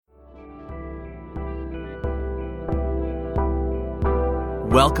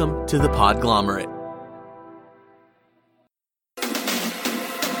Welcome to the Podglomerate.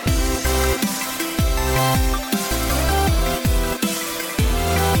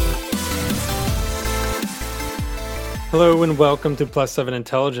 Hello and welcome to Plus 7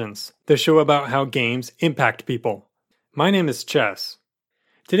 Intelligence, the show about how games impact people. My name is Chess.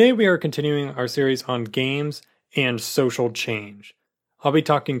 Today we are continuing our series on games and social change. I'll be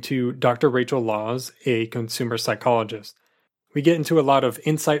talking to Dr. Rachel Laws, a consumer psychologist. We get into a lot of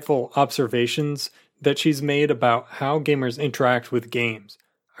insightful observations that she's made about how gamers interact with games.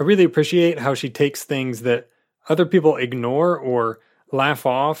 I really appreciate how she takes things that other people ignore or laugh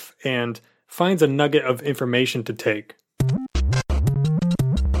off and finds a nugget of information to take.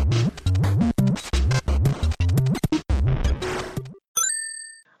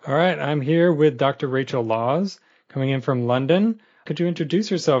 All right, I'm here with Dr. Rachel Laws, coming in from London. Could you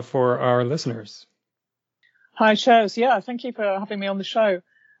introduce yourself for our listeners? Hi, Chaz. Yeah, thank you for having me on the show.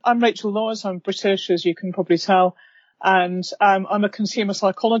 I'm Rachel Laws. I'm British, as you can probably tell, and I'm a consumer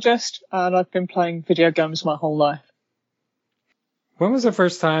psychologist, and I've been playing video games my whole life. When was the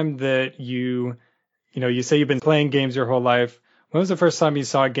first time that you say you've been playing games your whole life? When was the first time you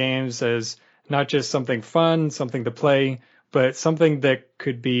saw games as not just something fun, something to play, but something that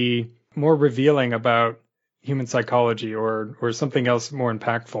could be more revealing about human psychology or something else more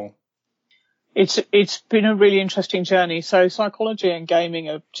impactful? It's been a really interesting journey. So psychology and gaming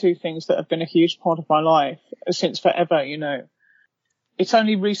are two things that have been a huge part of my life since forever, It's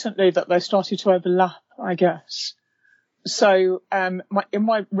only recently that they started to overlap, I guess. So in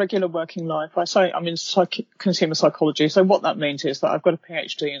my regular working life, I'm in consumer psychology. So what that means is that I've got a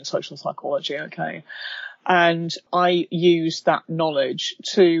PhD in social psychology, okay? And I use that knowledge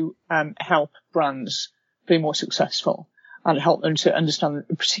to help brands be more successful and help them to understand,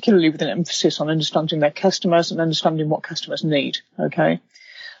 particularly with an emphasis on understanding their customers and understanding what customers need, okay?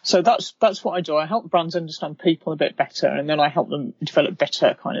 So that's what I do. I help brands understand people a bit better, and then I help them develop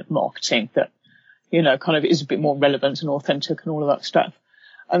better kind of marketing that, kind of is a bit more relevant and authentic and all of that stuff.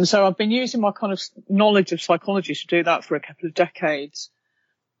 And so I've been using my kind of knowledge of psychology to do that for a couple of decades.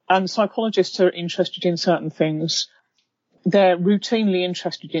 And psychologists are interested in certain things. They're routinely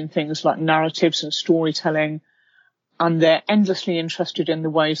interested in things like narratives and storytelling, and they're endlessly interested in the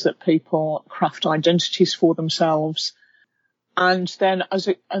ways that people craft identities for themselves. And then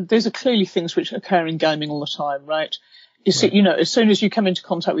these are clearly things which occur in gaming all the time, right? You see, as soon as you come into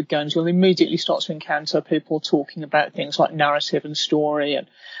contact with games, you'll immediately start to encounter people talking about things like narrative and story.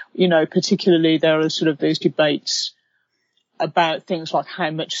 And, particularly there are sort of these debates about things like how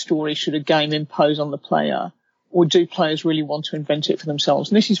much story should a game impose on the player, or do players really want to invent it for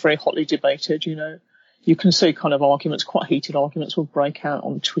themselves? And this is very hotly debated, You can see kind of arguments, quite heated arguments will break out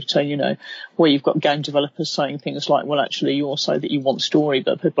on Twitter, where you've got game developers saying things like, well, actually, you all say that you want story,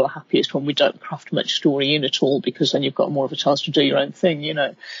 but people are happiest when we don't craft much story in at all, because then you've got more of a chance to do your own thing,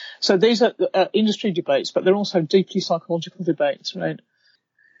 So these are industry debates, but they're also deeply psychological debates, right?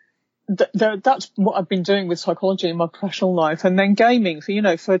 That's what I've been doing with psychology in my professional life. And then gaming,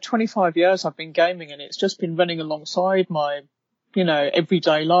 for 25 years I've been gaming, and it's just been running alongside my,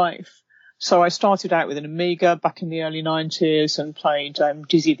 everyday life. So I started out with an Amiga back in the early 90s and played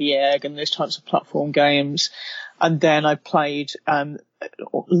Dizzy the Egg and those types of platform games. And then I played a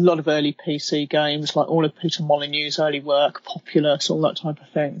lot of early PC games, like all of Peter Molyneux's early work, Populous, all that type of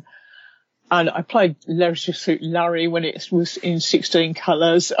thing. And I played Leisure Suit Larry when it was in 16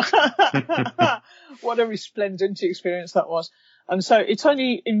 colours. What a resplendent experience that was. And so it's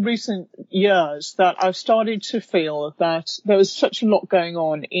only in recent years that I've started to feel that there was such a lot going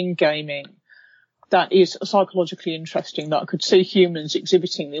on in gaming that is psychologically interesting, that I could see humans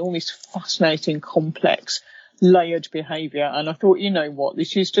exhibiting all this fascinating, complex, layered behaviour. And I thought, what,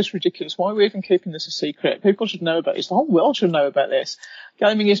 this is just ridiculous. Why are we even keeping this a secret? People should know about this. The whole world should know about this.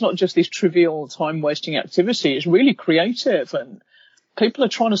 Gaming is not just this trivial time-wasting activity. It's really creative, and people are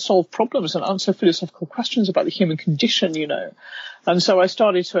trying to solve problems and answer philosophical questions about the human condition, And so I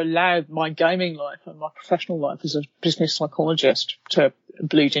started to allow my gaming life and my professional life as a business psychologist to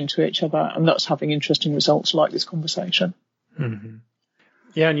bleed into each other, and that's having interesting results like this conversation. Mm-hmm.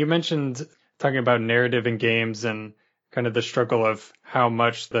 Yeah, and you mentioned talking about narrative in games and kind of the struggle of how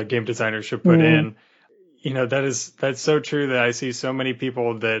much the game designer should put in. That's so true that I see so many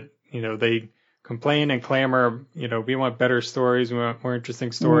people that, they complain and clamor, we want better stories, we want more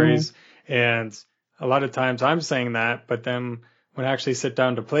interesting stories. And a lot of times I'm saying that, but then when I actually sit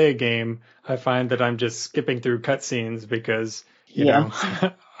down to play a game, I find that I'm just skipping through cutscenes because, you know,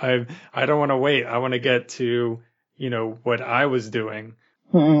 I don't want to wait. I want to get to, what I was doing.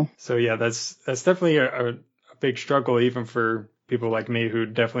 So yeah, that's definitely a big struggle even for people like me who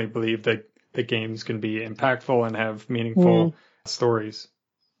definitely believe that the games can be impactful and have meaningful stories.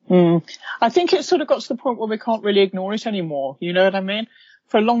 I think it's sort of got to the point where we can't really ignore it anymore. You know what I mean?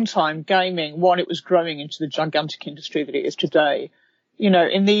 For a long time, gaming, while it was growing into the gigantic industry that it is today, you know,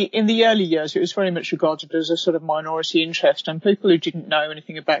 in the early years, it was very much regarded as a sort of minority interest, and people who didn't know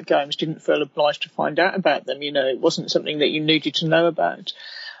anything about games didn't feel obliged to find out about them. You know, it wasn't something that you needed to know about.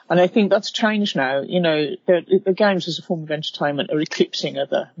 And I think that's changed now. You know, the games as a form of entertainment are eclipsing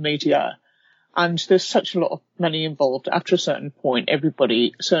other media. And there's such a lot of money involved. After a certain point,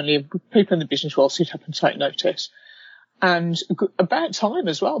 everybody, certainly people in the business world, sit up and take notice. And about time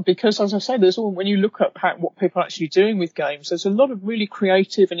as well, because as I say, when you look at what people are actually doing with games, there's a lot of really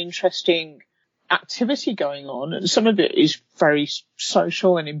creative and interesting activity going on. And some of it is very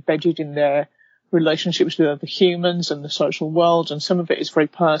social and embedded in their relationships with other humans and the social world. And some of it is very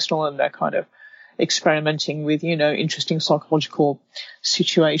personal, and they're kind of experimenting with, you know, interesting psychological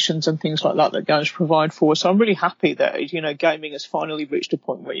situations and things like that games provide for. So I'm really happy that, you know, gaming has finally reached a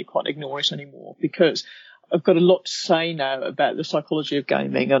point where you can't ignore it anymore, because I've got a lot to say now about the psychology of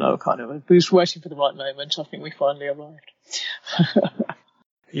gaming, and I was waiting for the right moment. I think we finally arrived.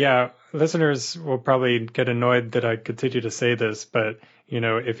 Yeah, listeners will probably get annoyed that I continue to say this, but, you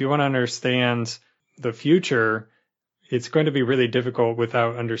know, if you want to understand the future, it's going to be really difficult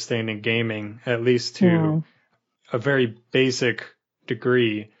without understanding gaming, at least to a very basic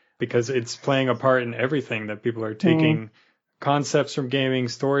degree, because it's playing a part in everything, that people are taking concepts from gaming,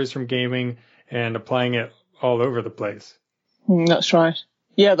 stories from gaming, and applying it all over the place. That's right.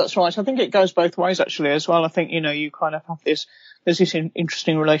 Yeah, that's right. I think it goes both ways, actually, as well. I think, you know, you kind of have there's this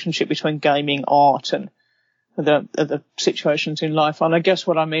interesting relationship between gaming, art, and the situations in life. And I guess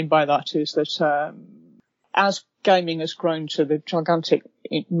what I mean by that is that as gaming has grown to the gigantic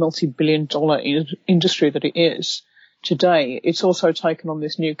multi-billion-dollar industry that it is today, it's also taken on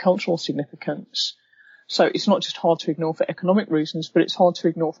this new cultural significance. So it's not just hard to ignore for economic reasons, but it's hard to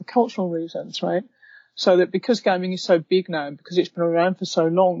ignore for cultural reasons, right? So that because gaming is so big now, and because it's been around for so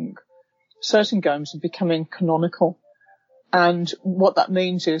long, certain games are becoming canonical. And what that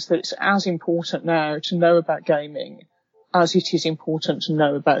means is that it's as important now to know about gaming as it is important to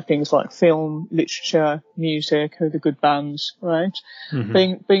know about things like film, literature, music, who are the good bands, right?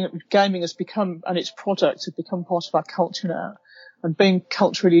 Gaming has become, and its products have become part of our culture now. And being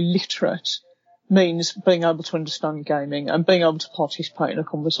culturally literate means being able to understand gaming and being able to participate in a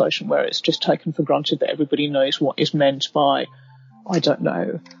conversation where it's just taken for granted that everybody knows what is meant by, I don't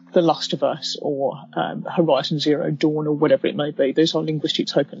know, The Last of Us or Horizon Zero Dawn or whatever it may be. These are linguistic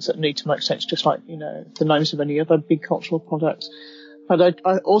tokens that need to make sense, just like, you know, the names of any other big cultural products. But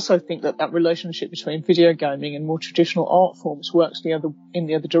I also think that relationship between video gaming and more traditional art forms works in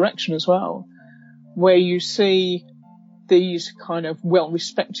the other direction as well, where you see these kind of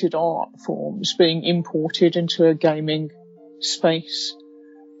well-respected art forms being imported into a gaming space.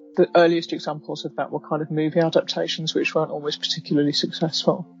 The earliest examples of that were kind of movie adaptations, which weren't always particularly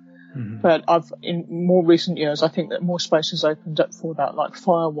successful. But in more recent years, I think that more space has opened up for that, like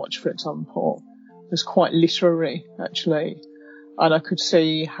Firewatch, for example, was quite literary, actually. And I could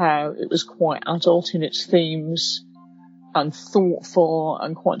see how it was quite adult in its themes and thoughtful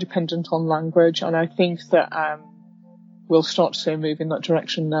and quite dependent on language. And I think that we'll start to see a move in that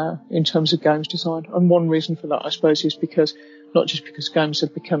direction now in terms of games design. And one reason for that, I suppose, is because not just because games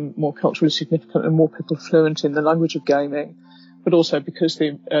have become more culturally significant and more people are fluent in the language of gaming, but also because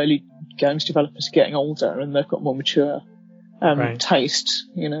the early games developers are getting older and they've got more mature tastes,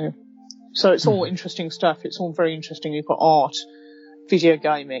 you know. So it's all interesting stuff. It's all very interesting. You've got art, video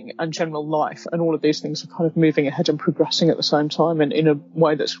gaming, and general life, and all of these things are kind of moving ahead and progressing at the same time and in a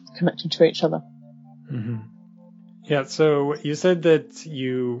way that's connected to each other. Yeah, so you said that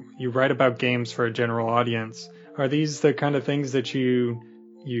you write about games for a general audience. Are these the kind of things that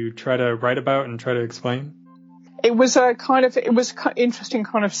you try to write about and try to explain? It was interesting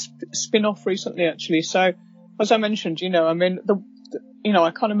kind of spin-off recently, actually. So, as I mentioned, you know, I mean,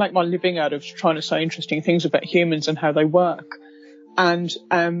 I kind of make my living out of trying to say interesting things about humans and how they work. And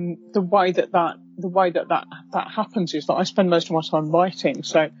the way that happens is that I spend most of my time writing.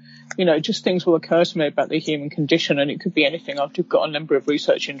 So, you know, just things will occur to me about the human condition, and it could be anything. I've got a number of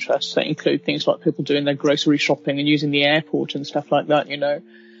research interests that include things like people doing their grocery shopping and using the airport and stuff like that, you know.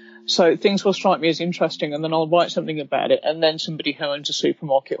 So things will strike me as interesting, and then I'll write something about it, and then somebody who owns a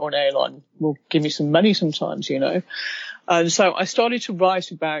supermarket or an airline will give me some money sometimes, you know. And so I started to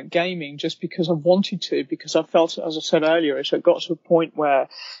write about gaming just because I wanted to, because I felt, as I said earlier, it got to a point where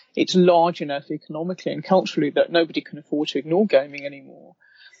it's large enough economically and culturally that nobody can afford to ignore gaming anymore.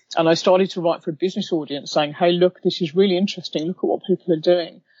 And I started to write for a business audience saying, hey, look, this is really interesting. Look at what people are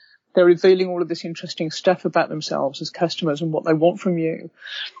doing. They're revealing all of this interesting stuff about themselves as customers and what they want from you.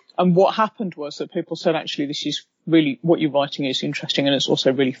 And what happened was that people said, actually, this is really, what you're writing is interesting and it's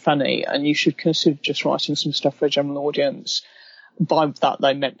also really funny, and you should consider just writing some stuff for a general audience. By that,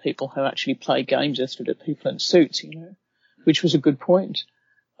 they meant people who actually play games instead of people in suits, which was a good point.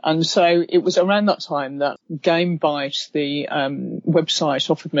 And so it was around that time that GameByte, the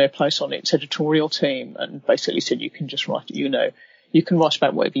website, offered me a place on its editorial team and basically said, you can just write, you can write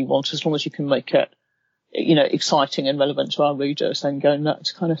about whatever you want as long as you can make it, exciting and relevant to our readers and go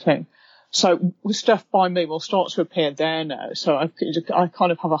nuts kind of thing. So stuff by me will start to appear there now. So I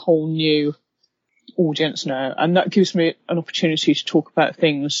kind of have a whole new audience now, and that gives me an opportunity to talk about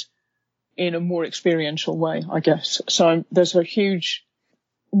things in a more experiential way, I guess. So there's a huge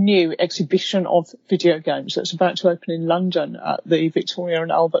new exhibition of video games that's about to open in London at the Victoria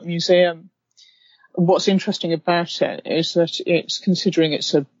and Albert Museum. What's interesting about it is that it's, considering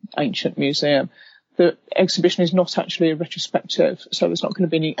it's an ancient museum, the exhibition is not actually a retrospective, so there's not going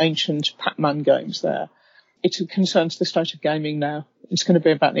to be any ancient Pac-Man games there. It concerns the state of gaming now. It's going to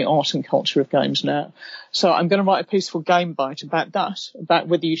be about the art and culture of games now. So I'm going to write a piece for GameByte about that, about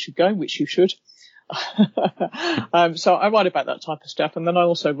whether you should go, which you should. So I write about that type of stuff, and then I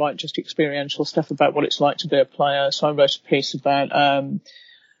also write just experiential stuff about what it's like to be a player. So I wrote a piece about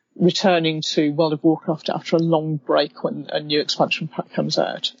returning to World of Warcraft after a long break when a new expansion pack comes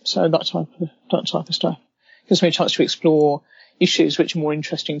out. So that type of stuff gives me a chance to explore issues which are more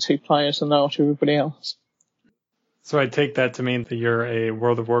interesting to players than they are to everybody else. So I take that to mean that you're a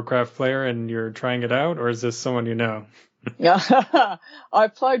World of Warcraft player and you're trying it out, or is this someone you know? Yeah, I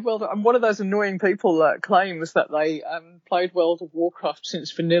played I'm one of those annoying people that claims that they played World of Warcraft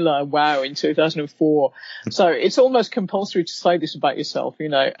since Vanilla WoW in 2004. So it's almost compulsory to say this about yourself,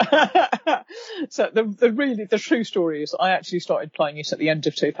 So the true story is I actually started playing it at the end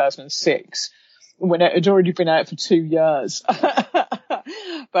of 2006 when it had already been out for 2 years.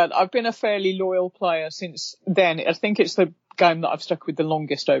 But I've been a fairly loyal player since then. I think it's the game that I've stuck with the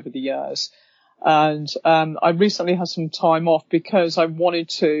longest over the years. And I recently had some time off because I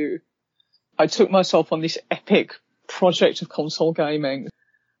took myself on this epic project of console gaming.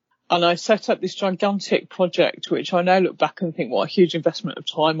 And I set up this gigantic project, which I now look back and think, what a huge investment of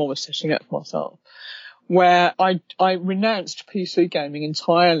time I was setting up for myself, where I renounced PC gaming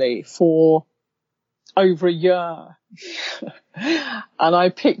entirely for over a year. And I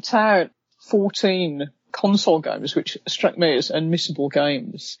picked out 14 console games, which struck me as unmissable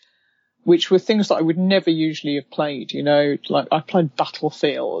games, which were things that I would never usually have played, like I played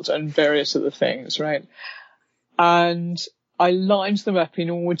Battlefield and various other things, right? And I lined them up in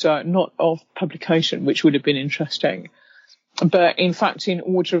order, not of publication, which would have been interesting, but in fact in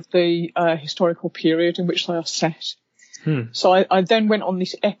order of the historical period in which they are set. So I then went on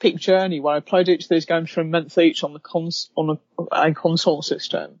this epic journey where I played each of these games for a month each on a console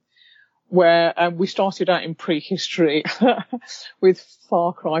system, where we started out in prehistory with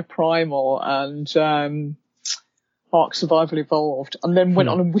Far Cry Primal and Ark Survival Evolved, and then went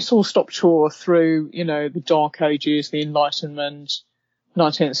on a whistle-stop tour through, the Dark Ages, the Enlightenment,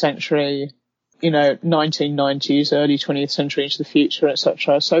 19th century, 1990s, early 20th century into the future,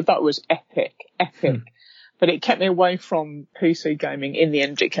 etc. So that was epic. But it kept me away from PC gaming. In the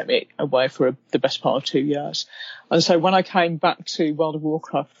end, it kept me away for the best part of 2 years. And so when I came back to World of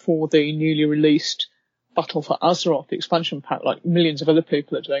Warcraft for the newly released Battle for Azeroth, the expansion pack, like millions of other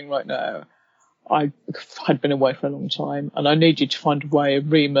people are doing right now, I had been away for a long time, and I needed to find a way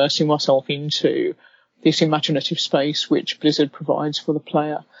of re-immersing myself into this imaginative space which Blizzard provides for the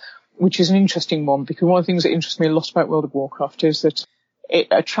player, which is an interesting one, because one of the things that interests me a lot about World of Warcraft is that it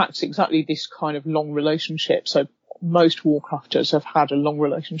attracts exactly this kind of long relationship. So most Warcrafters have had a long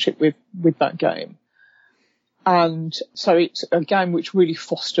relationship with that game. And so it's a game which really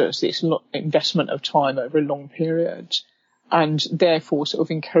fosters this investment of time over a long period, and therefore sort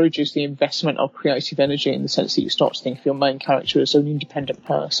of encourages the investment of creative energy in the sense that you start to think of your main character as an independent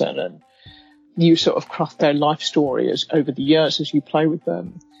person, and you sort of craft their life story over the years as you play with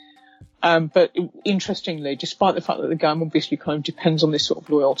them. But interestingly, despite the fact that the game obviously kind of depends on this sort of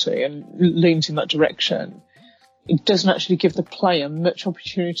loyalty and leans in that direction, it doesn't actually give the player much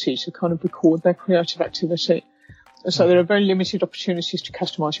opportunity to kind of record their creative activity. So there are very limited opportunities to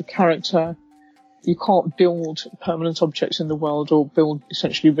customize your character. You can't build permanent objects in the world or build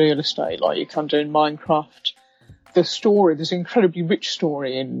essentially real estate like you can do in Minecraft. There's an incredibly rich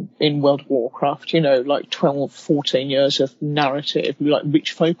story in World of Warcraft, like 12, 14 years of narrative, like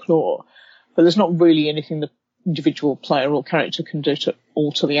rich folklore. But there's not really anything individual player or character can do to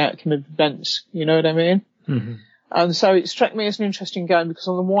alter the outcome of events. You know what I mean? Mm-hmm. And so it struck me as an interesting game because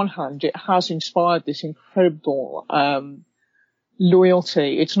on the one hand, it has inspired this incredible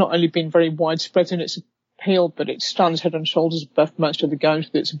loyalty. It's not only been very widespread in its appeal, but it stands head and shoulders above most of the games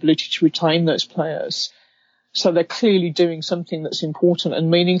with its ability to retain those players. So they're clearly doing something that's important and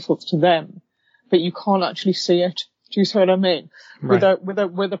meaningful to them, but you can't actually see it. Do you see what I mean? Right.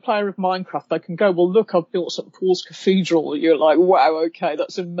 With a player of Minecraft, they can go, well, look, I've built St. Paul's Cathedral. You're like, wow, okay,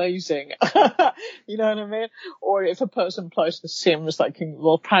 that's amazing. You know what I mean? Or if a person plays The Sims, they can,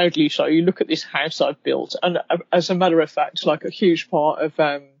 well, proudly show you, look at this house I've built. And as a matter of fact, like a huge part of,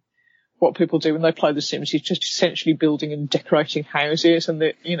 what people do when they play The Sims is just essentially building and decorating houses, and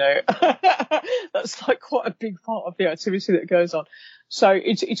that's like quite a big part of the activity that goes on. So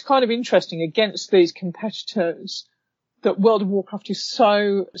it's kind of interesting against these competitors that World of Warcraft is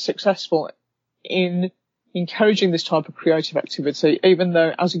so successful in encouraging this type of creative activity, even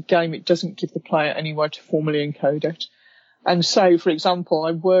though as a game it doesn't give the player any way to formally encode it. And so, for example,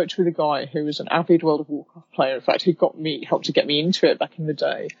 I worked with a guy who was an avid World of Warcraft player. In fact, he helped to get me into it back in the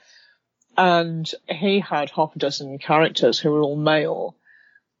day. And he had half a dozen characters who were all male.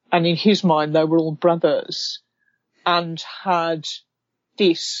 And in his mind, they were all brothers and had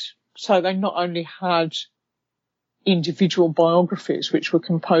this. So they not only had individual biographies, which were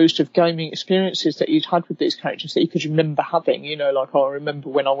composed of gaming experiences that you'd had with these characters that you could remember having, you know, like, oh, I remember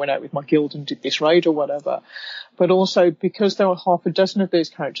when I went out with my guild and did this raid or whatever. But also, because there were half a dozen of these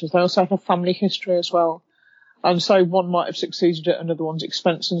characters, they also had a family history as well. And so one might have succeeded at another one's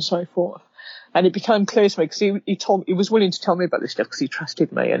expense and so forth. And it became clear to me because he was willing to tell me about this stuff because he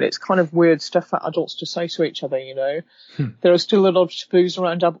trusted me. And it's kind of weird stuff for adults to say to each other, you know. There are still a lot of taboos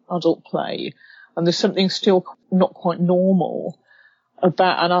around adult play. And there's something still not quite normal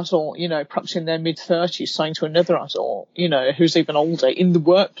about an adult, you know, perhaps in their mid-30s saying to another adult, you know, who's even older in the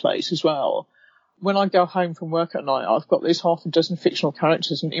workplace as well. When I go home from work at night, I've got these half a dozen fictional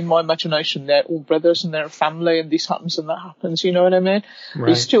characters, and in my imagination, they're all brothers and they're a family, and this happens and that happens. You know what I mean?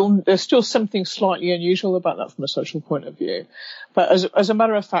 Right. There's still something slightly unusual about that from a social point of view. But as a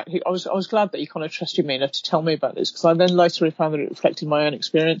matter of fact, I was glad that he kind of trusted me enough to tell me about this, because I then later found that it reflected my own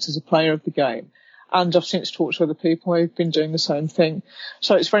experience as a player of the game. And I've since talked to other people who've been doing the same thing.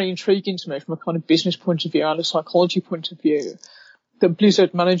 So it's very intriguing to me from a kind of business point of view and a psychology point of view that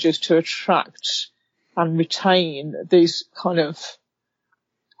Blizzard manages to attract and retain these kind of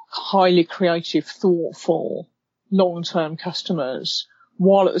highly creative, thoughtful, long-term customers,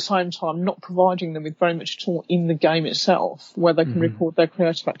 while at the same time not providing them with very much at all in the game itself, where they can record their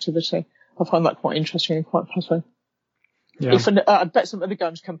creative activity. I find that quite interesting and quite puzzling. Yeah. I bet some other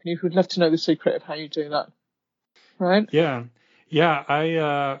games companies would love to know the secret of how you do that. Right? Yeah.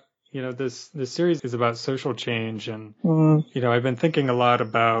 Yeah. This series is about social change, and, I've been thinking a lot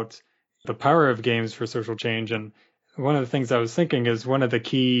about the power of games for social change. And one of the things I was thinking is one of the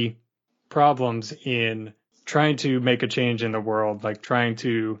key problems in trying to make a change in the world, like trying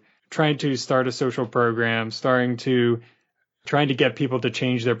to start a social program, trying to get people to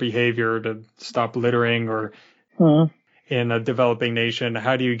change their behavior, to stop littering, or in a developing nation,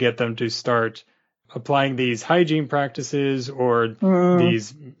 how do you get them to start applying these hygiene practices or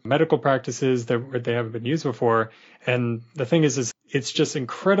these medical practices that they haven't been used before? And the thing is it's just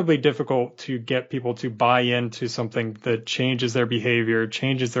incredibly difficult to get people to buy into something that changes their behavior,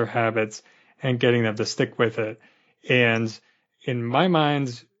 changes their habits, and getting them to stick with it. And in my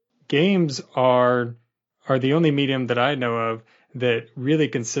mind, games are the only medium that I know of that really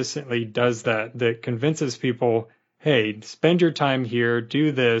consistently does that convinces people, hey, spend your time here,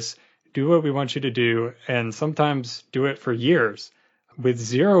 do this, do what we want you to do, and sometimes do it for years with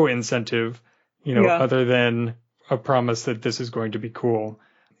zero incentive, other than a promise that this is going to be cool.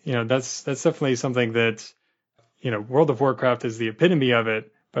 That's definitely something that, World of Warcraft is the epitome of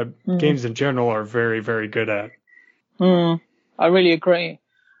it, but games in general are very, very good at. I really agree.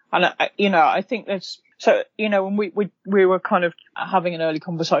 And, I think that's, so, when we were kind of having an early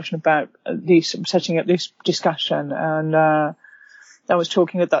conversation about setting up this discussion, and I was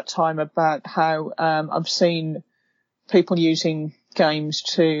talking at that time about how I've seen people using games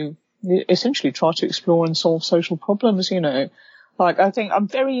to essentially try to explore and solve social problems, Like, I think I'm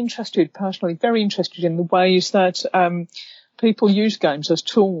very interested in the ways that people use games as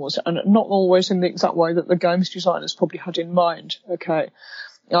tools, and not always in the exact way that the games designers probably had in mind, okay?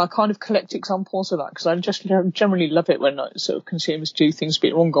 I kind of collect examples of that because I just generally love it when sort of consumers do things a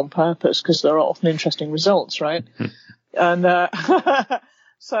bit wrong on purpose, because there are often interesting results, right? And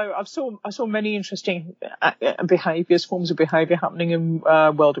so I saw many interesting forms of behaviour happening in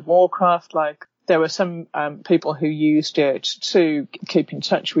World of Warcraft. Like there were some people who used it to keep in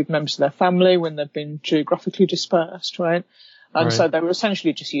touch with members of their family when they've been geographically dispersed, right? And so they were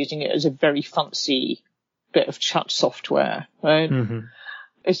essentially just using it as a very fancy bit of chat software, right? Mm-hmm.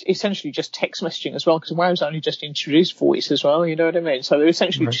 It's essentially just text messaging as well, because WoW's only just introduced voice as well, you know what I mean? So they're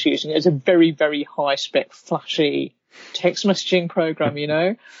essentially just using it as a very, very high-spec, flashy text messaging program, you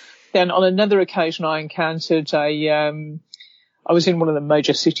know? Then on another occasion, I encountered I was in one of the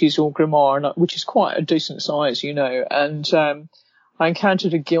major cities, Orgrimmar, which is quite a decent size, you know, and I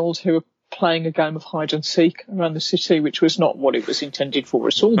encountered a guild who were playing a game of hide and seek around the city, which was not what it was intended for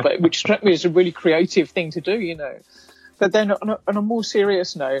at all, but which struck me as a really creative thing to do, you know. But then on a more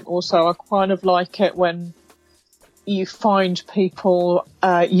serious note, also I kind of like it when you find people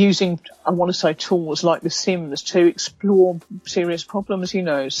using, I want to say, tools like The Sims to explore serious problems, you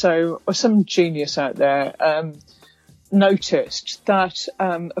know. So some genius out there noticed that,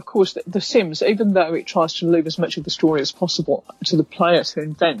 of course, The Sims, even though it tries to leave as much of the story as possible to the player to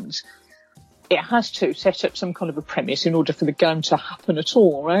invent, it has to set up some kind of a premise in order for the game to happen at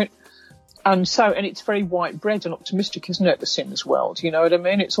all, right? And it's very white bread and optimistic, isn't it, The Sims world? You know what I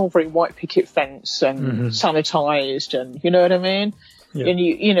mean? It's all very white picket fence and sanitized, and you know what I mean? Yeah. And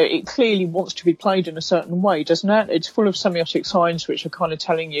you know, it clearly wants to be played in a certain way, doesn't it? It's full of semiotic signs which are kind of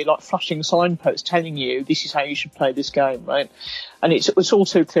telling you, like flashing signposts telling you this is how you should play this game, right? And it's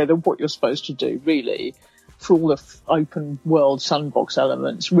also clear that what you're supposed to do, really, for all the open world sandbox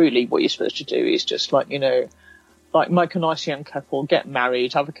elements, really what you're supposed to do is just like, you know, like make a nice young couple, get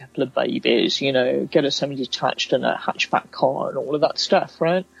married, have a couple of babies, you know, get a semi-detached and a hatchback car and all of that stuff,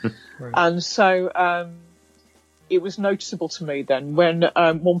 right? Right. And so it was noticeable to me then when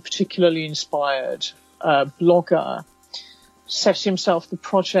one particularly inspired blogger set himself the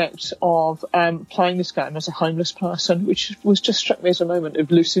project of playing this game as a homeless person, which was just struck me as a moment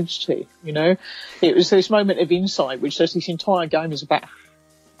of lucidity, you know. It was this moment of insight which says this entire game is about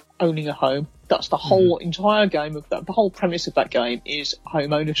owning a home. That's the whole entire game of that. The whole premise of that game is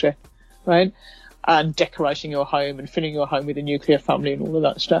home ownership, right? And decorating your home and filling your home with a nuclear family and all of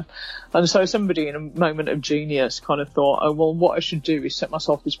that stuff. And so somebody in a moment of genius kind of thought, oh, well, what I should do is set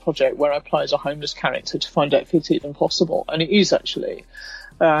myself this project where I play as a homeless character to find out if it's even possible. And it is actually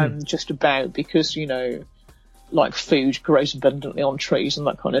just about, because, you know, like food grows abundantly on trees and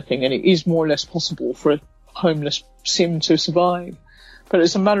that kind of thing. And it is more or less possible for a homeless sim to survive. But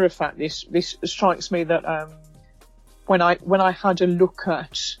as a matter of fact, this strikes me that when I had a look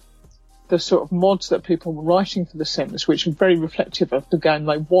at the sort of mods that people were writing for The Sims, which are very reflective of the game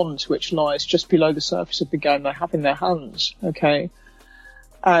they want, which lies just below the surface of the game they have in their hands, okay?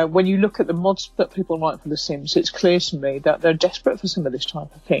 When you look at the mods that people write for The Sims, it's clear to me that they're desperate for some of this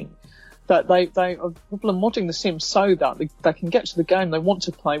type of thing. That people are modding The Sims so that they can get to the game they want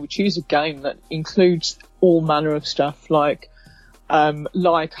to play, which is a game that includes all manner of stuff like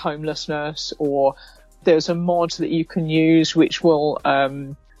homelessness, or there's a mod that you can use which will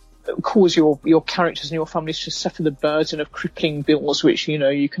cause your characters and your families to suffer the burden of crippling bills, which, you know,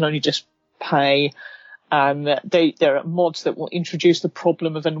 you can only just pay. There are mods that will introduce the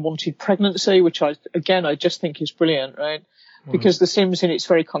problem of unwanted pregnancy, which I just think is brilliant, right? Because The Sims, in its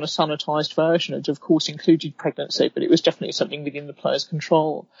very kind of sanitized version, had of course included pregnancy, but it was definitely something within the player's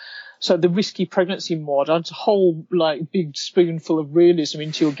control. So the risky pregnancy mod adds a whole, like, big spoonful of realism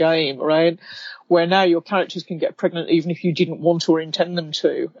into your game, right? Where now your characters can get pregnant even if you didn't want or intend them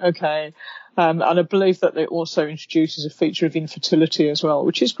to, okay? And I believe that it also introduces a feature of infertility as well,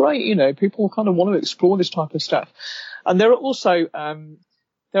 which is great, you know. People kind of want to explore this type of stuff. And there are also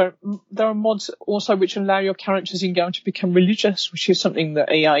there are mods also which allow your characters in game to become religious, which is something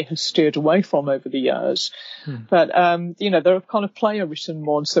that EA has steered away from over the years. But you know, there are kind of player written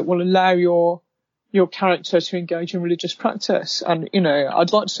mods that will allow your character to engage in religious practice, and you know,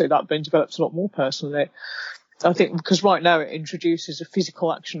 I'd like to see that being developed a lot more personally. I think because right now it introduces a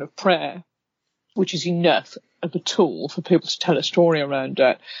physical action of prayer, which is enough of a tool for people to tell a story around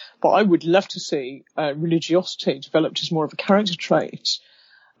it. But I would love to see religiosity developed as more of a character trait,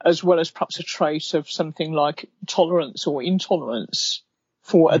 as well as perhaps a trait of something like tolerance or intolerance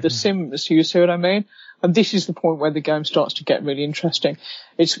for other Sims. You see what I mean? And this is the point where the game starts to get really interesting.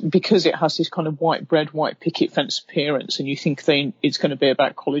 It's because it has this kind of white bread, white picket fence appearance, and you think it's going to be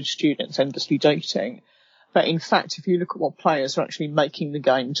about college students endlessly dating. But in fact, if you look at what players are actually making the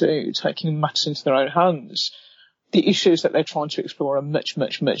game do, taking matters into their own hands, the issues that they're trying to explore are much,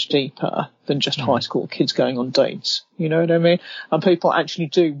 much, much deeper than just high school kids going on dates. You know what I mean? And people actually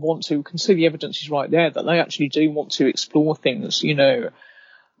do want to, can see the evidence is right there, that they actually do want to explore things, you know,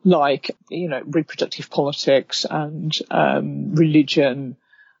 like, you know, reproductive politics and religion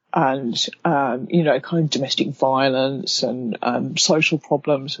and, kind of domestic violence and social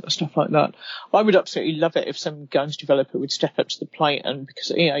problems and stuff like that. I would absolutely love it if some games developer would step up to the plate, and because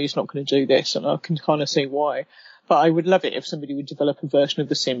he's not going to do this, and I can kind of see why. But I would love it if somebody would develop a version of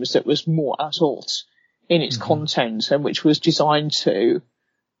The Sims that was more adult in its content, and which was designed to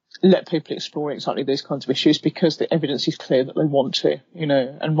let people explore exactly these kinds of issues, because the evidence is clear that they want to,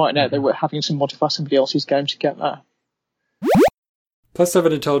 and right now they were having to modify somebody else's game to get there. Plus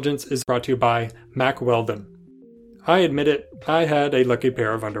 7 Intelligence is brought to you by Mack Weldon. I admit it, I had a lucky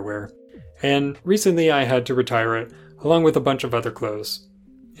pair of underwear, and recently I had to retire it, along with a bunch of other clothes.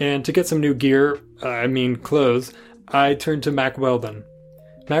 And to get some new clothes, I turned to Mack Weldon.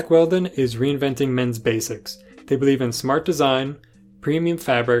 Mack Weldon is reinventing men's basics. They believe in smart design, premium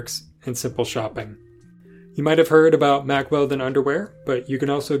fabrics, and simple shopping. You might have heard about Mack Weldon underwear, but you can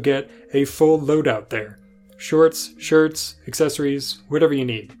also get a full loadout there. Shorts, shirts, accessories, whatever you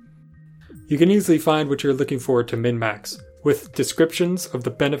need. You can easily find what you're looking for to min-max, with descriptions of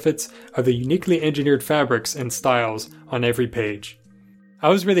the benefits of the uniquely engineered fabrics and styles on every page. I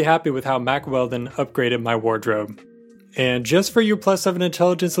was really happy with how Mack Weldon upgraded my wardrobe. And just for you Plus 7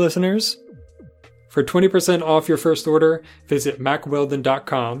 Intelligence listeners, for 20% off your first order, visit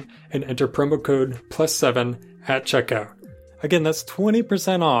MackWeldon.com and enter promo code +7 at checkout. Again, that's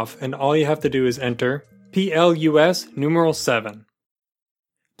 20% off, and all you have to do is enter PLUS numeral 7.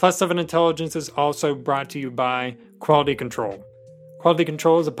 Plus 7 Intelligence is also brought to you by Quality Control. Quality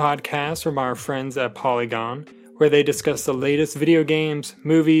Control is a podcast from our friends at Polygon, where they discuss the latest video games,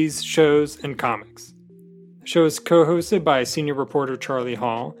 movies, shows, and comics. The show is co-hosted by senior reporter Charlie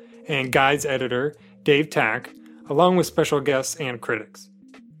Hall and Guides editor Dave Tack, along with special guests and critics.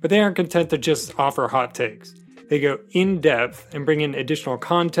 But they aren't content to just offer hot takes. They go in-depth and bring in additional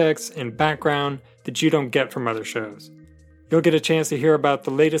context and background that you don't get from other shows. You'll get a chance to hear about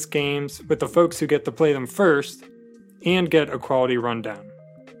the latest games with the folks who get to play them first, and get a quality rundown.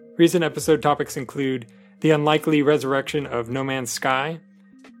 Recent episode topics include the unlikely resurrection of No Man's Sky,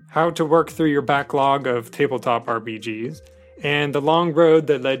 how to work through your backlog of tabletop RPGs, and the long road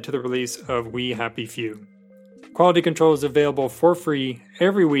that led to the release of We Happy Few. Quality Control is available for free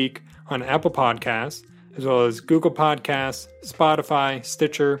every week on Apple Podcasts, as well as Google Podcasts, Spotify,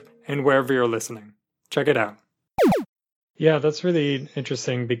 Stitcher, and wherever you're listening. Check it out. Yeah, that's really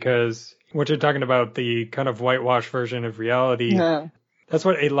interesting, because what you're talking about, the kind of whitewashed version of reality, that's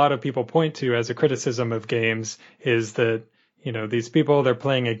what a lot of people point to as a criticism of games, is that, these people, they're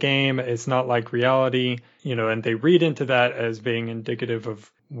playing a game, it's not like reality, and they read into that as being indicative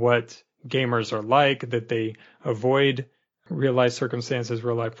of what gamers are like, that they avoid real life circumstances,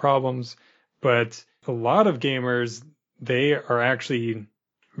 real life problems. But a lot of gamers, they are actually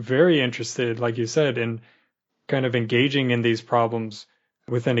very interested, like you said, in kind of engaging in these problems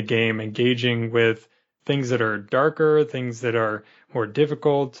within a game, engaging with things that are darker, things that are more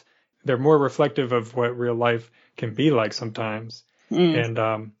difficult. They're more reflective of what real life can be like sometimes.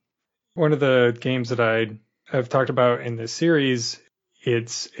 And one of the games that I have talked about in this series,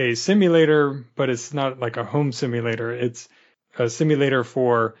 it's a simulator, but it's not like a home simulator. It's a simulator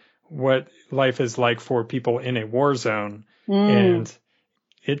for what life is like for people in a war zone. And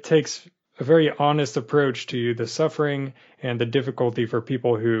it takes a very honest approach to the suffering and the difficulty for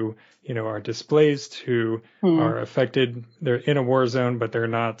people who, are displaced, who are affected. They're in a war zone, but they're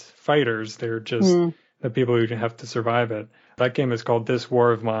not fighters. They're just the people who have to survive it. That game is called This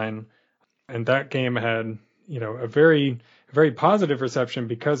War of Mine. And that game had, a very, very positive reception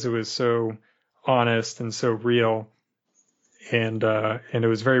because it was so honest and so real. And it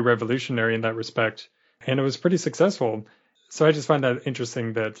was very revolutionary in that respect. And it was pretty successful. So I just find that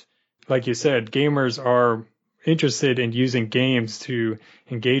interesting that, like you said, gamers are interested in using games to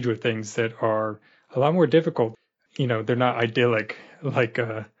engage with things that are a lot more difficult. They're not idyllic like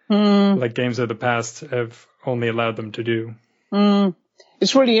games of the past have only allowed them to do.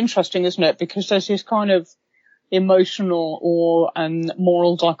 It's really interesting, isn't it? Because there's this kind of emotional and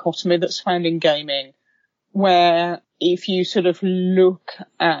moral dichotomy that's found in gaming, where if you sort of look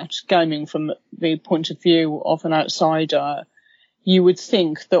at gaming from the point of view of an outsider, you would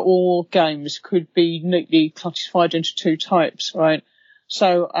think that all games could be neatly classified into two types, right?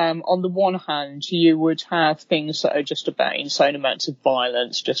 So, on the one hand, you would have things that are just about insane amounts of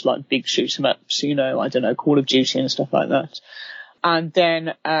violence, just like big shoot 'em ups, Call of Duty and stuff like that. And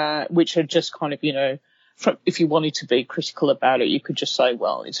then, which are just kind of, if you wanted to be critical about it, you could just say,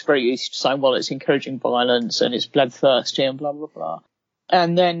 well, it's very easy to say, well, it's encouraging violence and it's bloodthirsty and blah, blah, blah.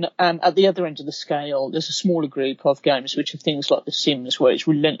 And then at the other end of the scale, there's a smaller group of games which are things like The Sims, where it's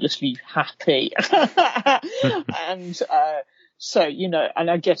relentlessly happy and So, you know, and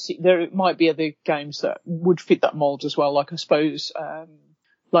I guess there might be other games that would fit that mold as well. Like, I suppose,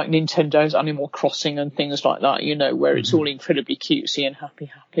 like Nintendo's Animal Crossing and things like that, you know, where it's all incredibly cutesy and happy,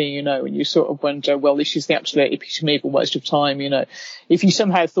 you know, and you sort of wonder, well, this is the absolute epitome of a waste of time, you know. If you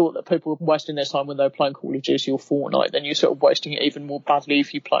somehow thought that people were wasting their time when they were playing Call of Duty or Fortnite, then you're sort of wasting it even more badly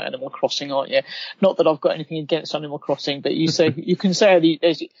if you play Animal Crossing, aren't you? Not that I've got anything against Animal Crossing, but you can say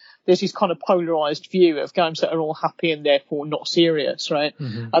there's this kind of polarized view of games that are all happy and therefore not serious, right?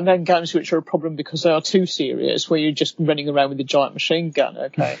 And then games which are a problem because they are too serious, where you're just running around with a giant machine gun,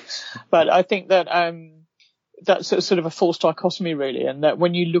 okay? But I think that that's sort of a false dichotomy, really, and that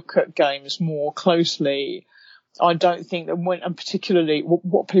when you look at games more closely, I don't think that and particularly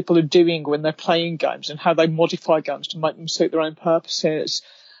what people are doing when they're playing games and how they modify games to make them suit their own purposes,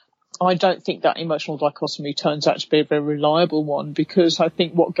 I don't think that emotional dichotomy turns out to be a very reliable one, because I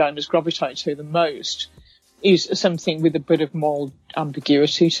think what gamers gravitate to the most is something with a bit of moral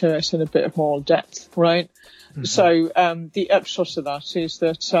ambiguity to it and a bit of moral depth, right? So the upshot of that is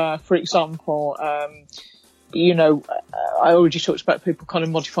that, for example, you know, I already talked about people kind of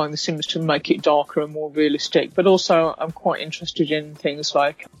modifying The Sims to make it darker and more realistic, but also I'm quite interested in things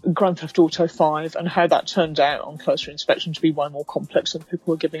like Grand Theft Auto 5 and how that turned out on closer inspection to be way more complex than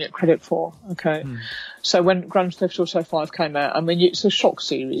people were giving it credit for, okay? So when Grand Theft Auto 5 came out, I mean, it's a shock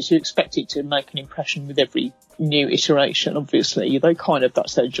series. You expect it to make an impression with every new iteration, obviously.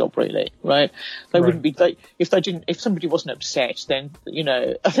 That's their job, really, right? They wouldn't be, if somebody wasn't upset, then, you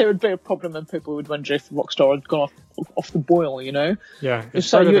know, there would be a problem and people would wonder if Rockstar had gone off the boil, you know? Yeah,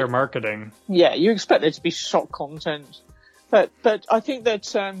 it's part of their marketing. Yeah, you expect there to be shock content. But I think that,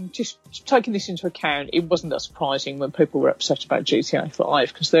 just taking this into account, it wasn't that surprising when people were upset about GTA 5,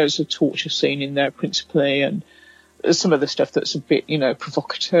 because there's a torture scene in there principally, and there's some other stuff that's a bit, you know,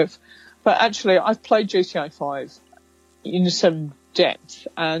 provocative. But actually, I've played GTA 5 in some depth,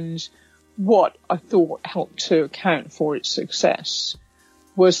 and what I thought helped to account for its success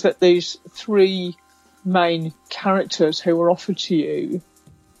was that these three main characters who were offered to you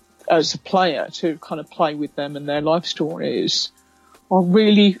as a player to kind of play with them and their life stories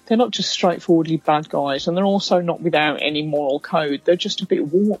they're not just straightforwardly bad guys, and they're also not without any moral code. They're just a bit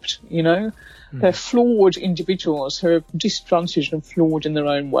warped, you know? They're flawed individuals who are disadvantaged and flawed in their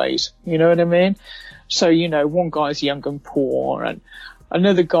own ways. You know what I mean? So, you know, one guy's young and poor, and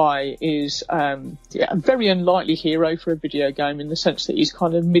another guy is a very unlikely hero for a video game, in the sense that he's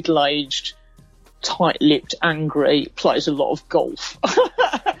kind of middle-aged, tight-lipped, angry, plays a lot of golf,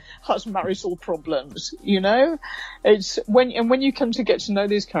 has marital problems, you know? It's when you come to get to know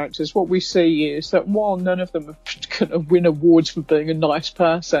these characters, what we see is that while none of them are going to win awards for being a nice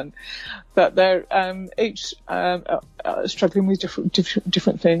person, that they're each struggling with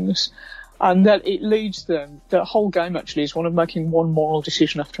different things, and that it leads them. The whole game actually is one of making one moral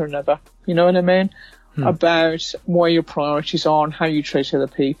decision after another. You know what I mean? About where your priorities are and how you treat other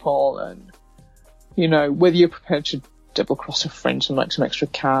people, and, you know, whether you're prepared to double cross a friend and make some extra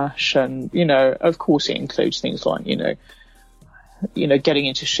cash. And, you know, of course it includes things like, you know, getting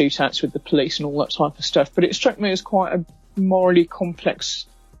into shootouts with the police and all that type of stuff. But it struck me as quite a morally complex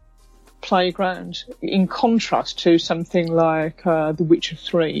playground, in contrast to something like The Witcher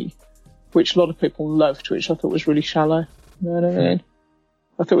 3, which a lot of people loved, which I thought was really shallow. You know what I mean?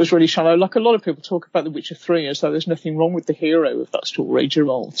 I thought it was really shallow. Like, a lot of people talk about The Witcher 3 as though there's nothing wrong with the hero of that story,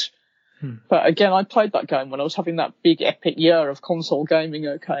 Geralt. But again, I played that game when I was having that big epic year of console gaming,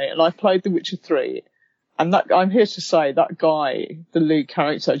 okay, and I played The Witcher 3, and that, I'm here to say, that guy, the lead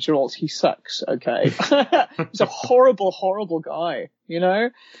character, Geralt, he sucks, okay? He's a horrible, horrible guy, you know?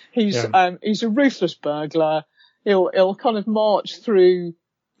 He's a ruthless burglar. He'll kind of march through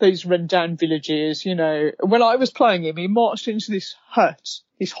these run-down villages, you know. When I was playing him, he marched into this hut,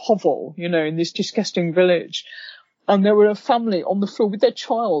 this hovel, you know, in this disgusting village. And there were a family on the floor with their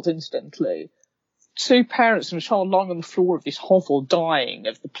child, incidentally. Two parents and a child lying on the floor of this hovel, dying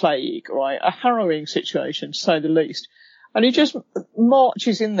of the plague, right? A harrowing situation, to say the least. And he just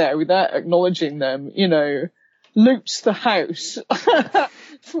marches in there without acknowledging them, you know, loots the house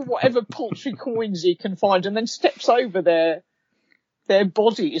for whatever paltry coins he can find, and then steps over their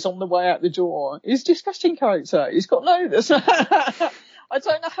bodies on the way out the door. He's a disgusting character. He's got no... I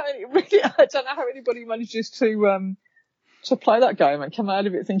don't know how anybody manages to play that game and come out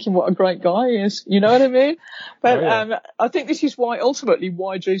of it thinking what a great guy he is. You know what I mean? But I think this is why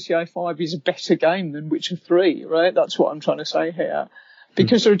GTA 5 is a better game than Witcher 3, right? That's what I'm trying to say here.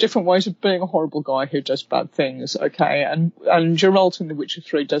 Because there are different ways of being a horrible guy who does bad things, okay? And Geralt in The Witcher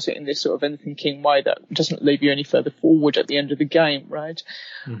 3 does it in this sort of unthinking way that doesn't leave you any further forward at the end of the game, right?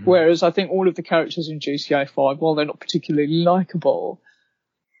 Mm-hmm. Whereas I think all of the characters in GTA 5, while they're not particularly likeable,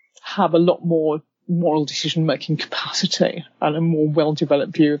 have a lot more moral decision-making capacity and a more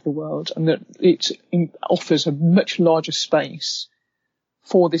well-developed view of the world, and that it offers a much larger space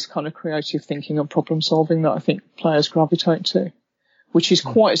for this kind of creative thinking and problem-solving that I think players gravitate to. Which is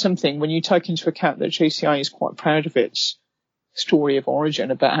quite something when you take into account that GTA is quite proud of its story of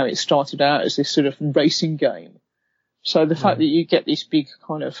origin about how it started out as this sort of racing game. So the fact that you get this big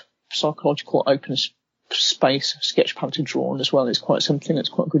kind of psychological open space sketch pad to draw on as well is quite something that's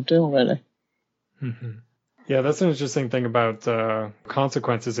quite a good deal, really. Mm-hmm. Yeah, that's an interesting thing about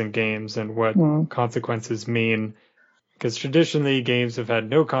consequences in games and what consequences mean. Because traditionally games have had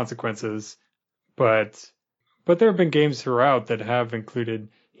no consequences, but there have been games throughout that have included,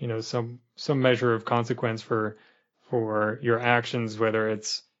 some measure of consequence for your actions, whether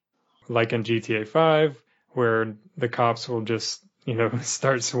it's like in GTA 5, where the cops will just,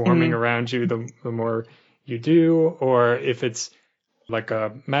 start swarming around you the more you do, or if it's like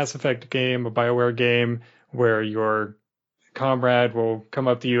a Mass Effect game, a BioWare game, where your comrade will come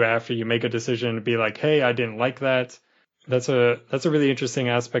up to you after you make a decision and be like, hey, I didn't like that. That's a really interesting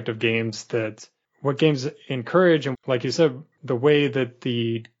aspect of games, that what games encourage, and like you said, the way that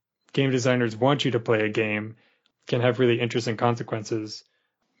the game designers want you to play a game can have really interesting consequences,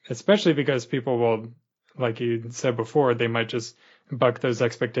 especially because people will, like you said before, they might just buck those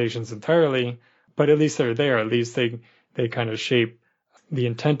expectations entirely, but at least they're there. At least they kind of shape the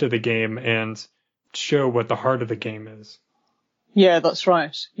intent of the game and show what the heart of the game is. Yeah, that's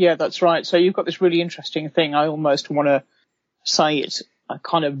right. So you've got this really interesting thing. I almost want to say it's a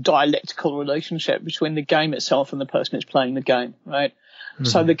kind of dialectical relationship between the game itself and the person who's playing the game, right? Mm-hmm.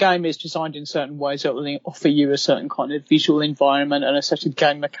 So the game is designed in certain ways that will offer you a certain kind of visual environment and a set of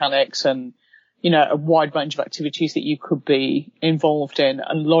game mechanics and, a wide range of activities that you could be involved in.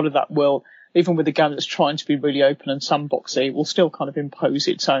 And a lot of that will, even with a game that's trying to be really open and sandboxy, will still kind of impose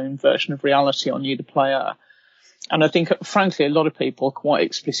its own version of reality on you, the player. And I think, frankly, a lot of people quite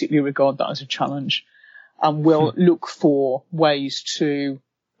explicitly regard that as a challenge. And will look for ways to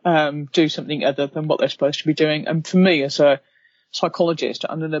do something other than what they're supposed to be doing. And for me, as a psychologist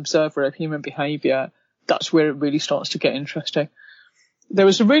and an observer of human behaviour, that's where it really starts to get interesting. There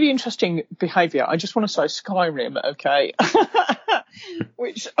was a really interesting behaviour. I just want to say Skyrim, okay,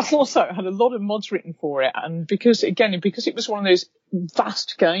 which also had a lot of mods written for it. And because it was one of those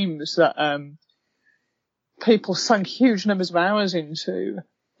vast games that people sunk huge numbers of hours into,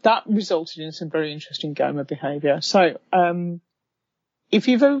 that resulted in some very interesting gamer behaviour. So, if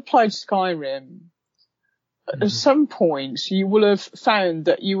you've ever played Skyrim, at some point you will have found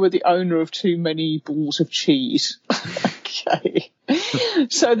that you were the owner of too many balls of cheese. Okay.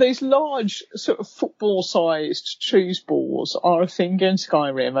 So these large sort of football-sized cheese balls are a thing in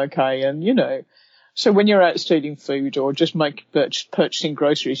Skyrim, okay? And, so when you're out stealing food or just purchasing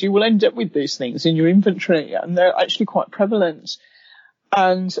groceries, you will end up with these things in your inventory, and they're actually quite prevalent.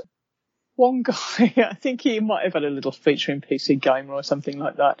 And one guy, I think he might have had a little feature in PC Gamer or something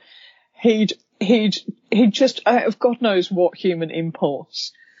like that. He'd just, out of God knows what human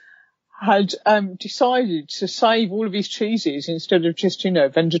impulse, had decided to save all of his cheeses instead of just,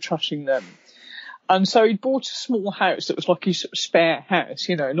 vendor trashing them. And so he'd bought a small house that was like his sort of spare house,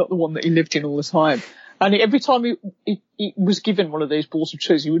 not the one that he lived in all the time. And every time he was given one of these balls of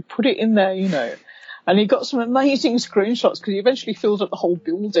cheese, he would put it in there, And he got some amazing screenshots because he eventually filled up the whole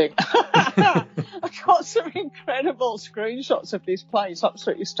building. I got some incredible screenshots of this place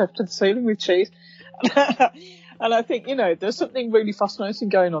absolutely stuffed to the ceiling with cheese. And I think, there's something really fascinating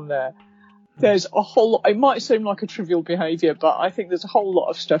going on there. There's a whole lot, it might seem like a trivial behaviour, but I think there's a whole lot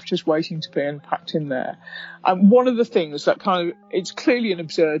of stuff just waiting to be unpacked in there. And one of the things that it's clearly an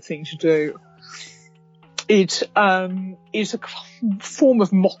absurd thing to do. It is a form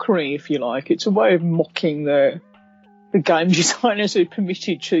of mockery, if you like. It's a way of mocking the game designers who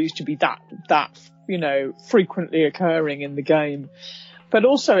permitted cheese to be that frequently occurring in the game. But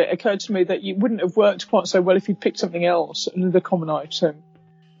also it occurred to me that it wouldn't have worked quite so well if you'd picked something else, another common item.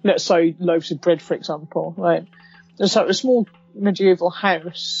 Let's say loaves of bread, for example, right? And so a small medieval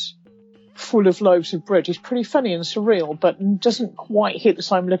house full of loaves of bread is pretty funny and surreal, but doesn't quite hit the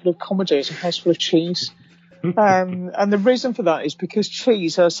same level of comedy as a house full of cheese. And the reason for that is because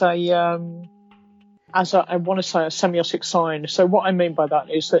cheese as I want to say a semiotic sign. So what I mean by that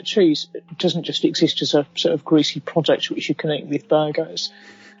is that cheese doesn't just exist as a sort of greasy product which you can eat with burgers.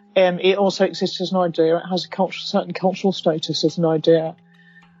 It also exists as an idea. It has a certain cultural status as an idea.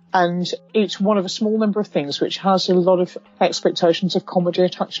 And it's one of a small number of things which has a lot of expectations of comedy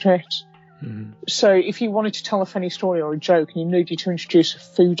attached to it. Mm-hmm. So if you wanted to tell a funny story or a joke and you needed to introduce a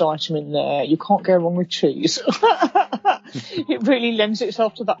food item in there, you can't go wrong with cheese. It really lends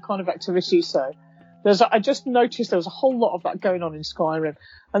itself to that kind of activity. So I just noticed there was a whole lot of that going on in Skyrim.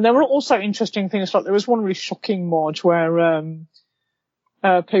 And there were also interesting things, like there was one really shocking mod where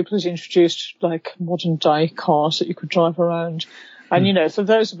people had introduced like modern day cars that you could drive around. And, for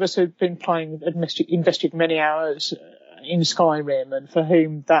those of us who've been playing, invested many hours in Skyrim, and for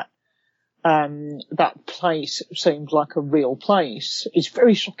whom that place seemed like a real place, it's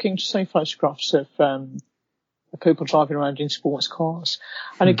very shocking to see photographs of people driving around in sports cars.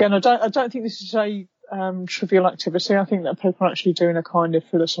 And again, I don't think this is a trivial activity. I think that people are actually doing a kind of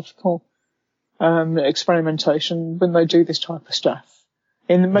philosophical experimentation when they do this type of stuff.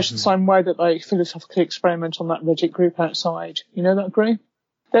 In much the same way that they philosophically experiment on that Reddit group Outside. You know that group?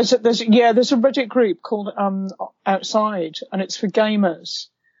 There's a Reddit group called Outside, and it's for gamers.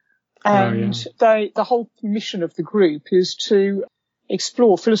 And the whole mission of the group is to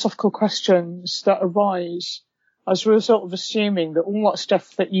explore philosophical questions that arise as a result of assuming that all that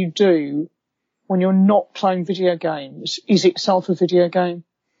stuff that you do when you're not playing video games is itself a video game.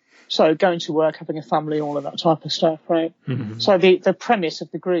 So going to work, having a family, all of that type of stuff, right? Mm-hmm. So the premise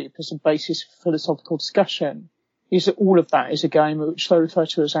of the group as a basis for philosophical discussion is that all of that is a game, which they refer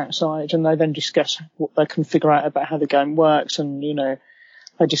to as Outside, and they then discuss what they can figure out about how the game works, and,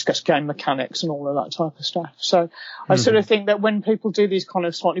 they discuss game mechanics and all of that type of stuff. So I sort of think that when people do these kind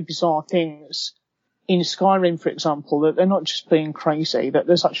of slightly bizarre things in Skyrim, for example, that they're not just being crazy, that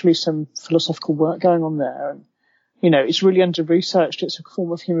there's actually some philosophical work going on there. And, it's really under-researched. It's a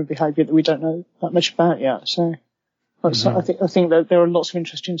form of human behaviour that we don't know that much about yet. So I think that there are lots of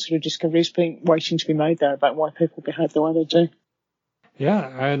interesting sort of discoveries waiting to be made there about why people behave the way they do.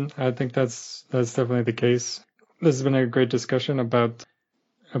 Yeah, I think that's definitely the case. This has been a great discussion about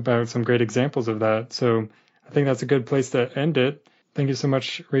some great examples of that. So I think that's a good place to end it. Thank you so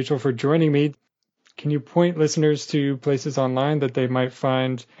much, Rachel, for joining me. Can you point listeners to places online that they might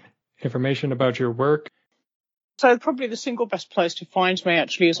find information about your work? So probably the single best place to find me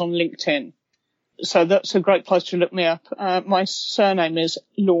actually is on LinkedIn. So that's a great place to look me up. My surname is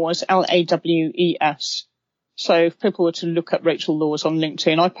Laws, Lawes. So if people were to look at Rachel Laws on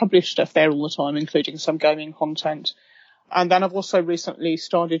LinkedIn, I publish stuff there all the time, including some gaming content. And then I've also recently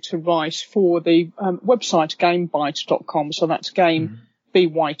started to write for the website gamebyte.com. So that's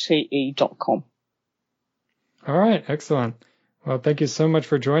gamebyte.com. All right. Excellent. Well, thank you so much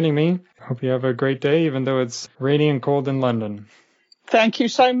for joining me. Hope you have a great day, even though it's rainy and cold in London. Thank you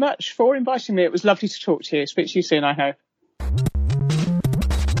so much for inviting me. It was lovely to talk to you. Speak to you soon, I hope.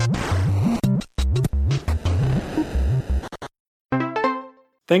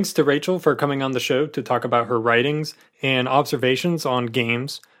 Thanks to Rachel for coming on the show to talk about her writings and observations on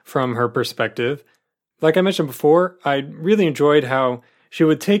games from her perspective. Like I mentioned before, I really enjoyed how she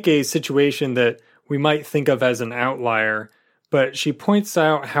would take a situation that we might think of as an outlier, but she points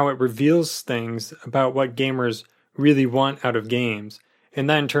out how it reveals things about what gamers really want out of games, and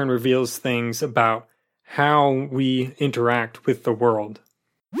that in turn reveals things about how we interact with the world.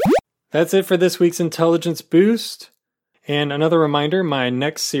 That's it for this week's Intelligence Boost. And another reminder, my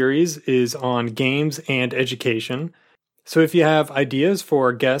next series is on games and education. So if you have ideas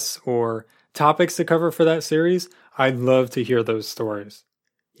for guests or topics to cover for that series, I'd love to hear those stories.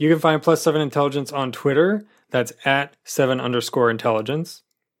 You can find Plus 7 Intelligence on Twitter. That's at 7_intelligence.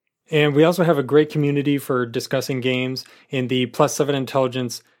 And we also have a great community for discussing games in the Plus 7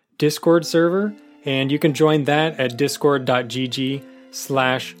 Intelligence Discord server. And you can join that at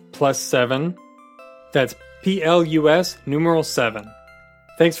discord.gg/plus7. That's PLUS numeral 7.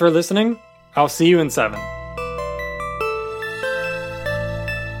 Thanks for listening. I'll see you in 7.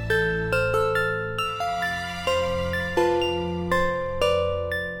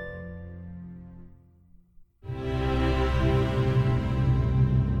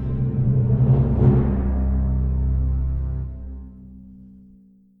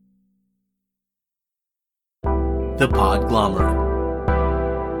 The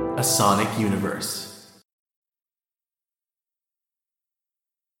Podglomerate, a sonic universe.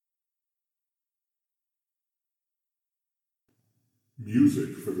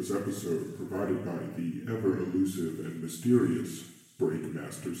 Music for this episode provided by the ever-elusive and mysterious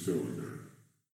Breakmaster Cylinder.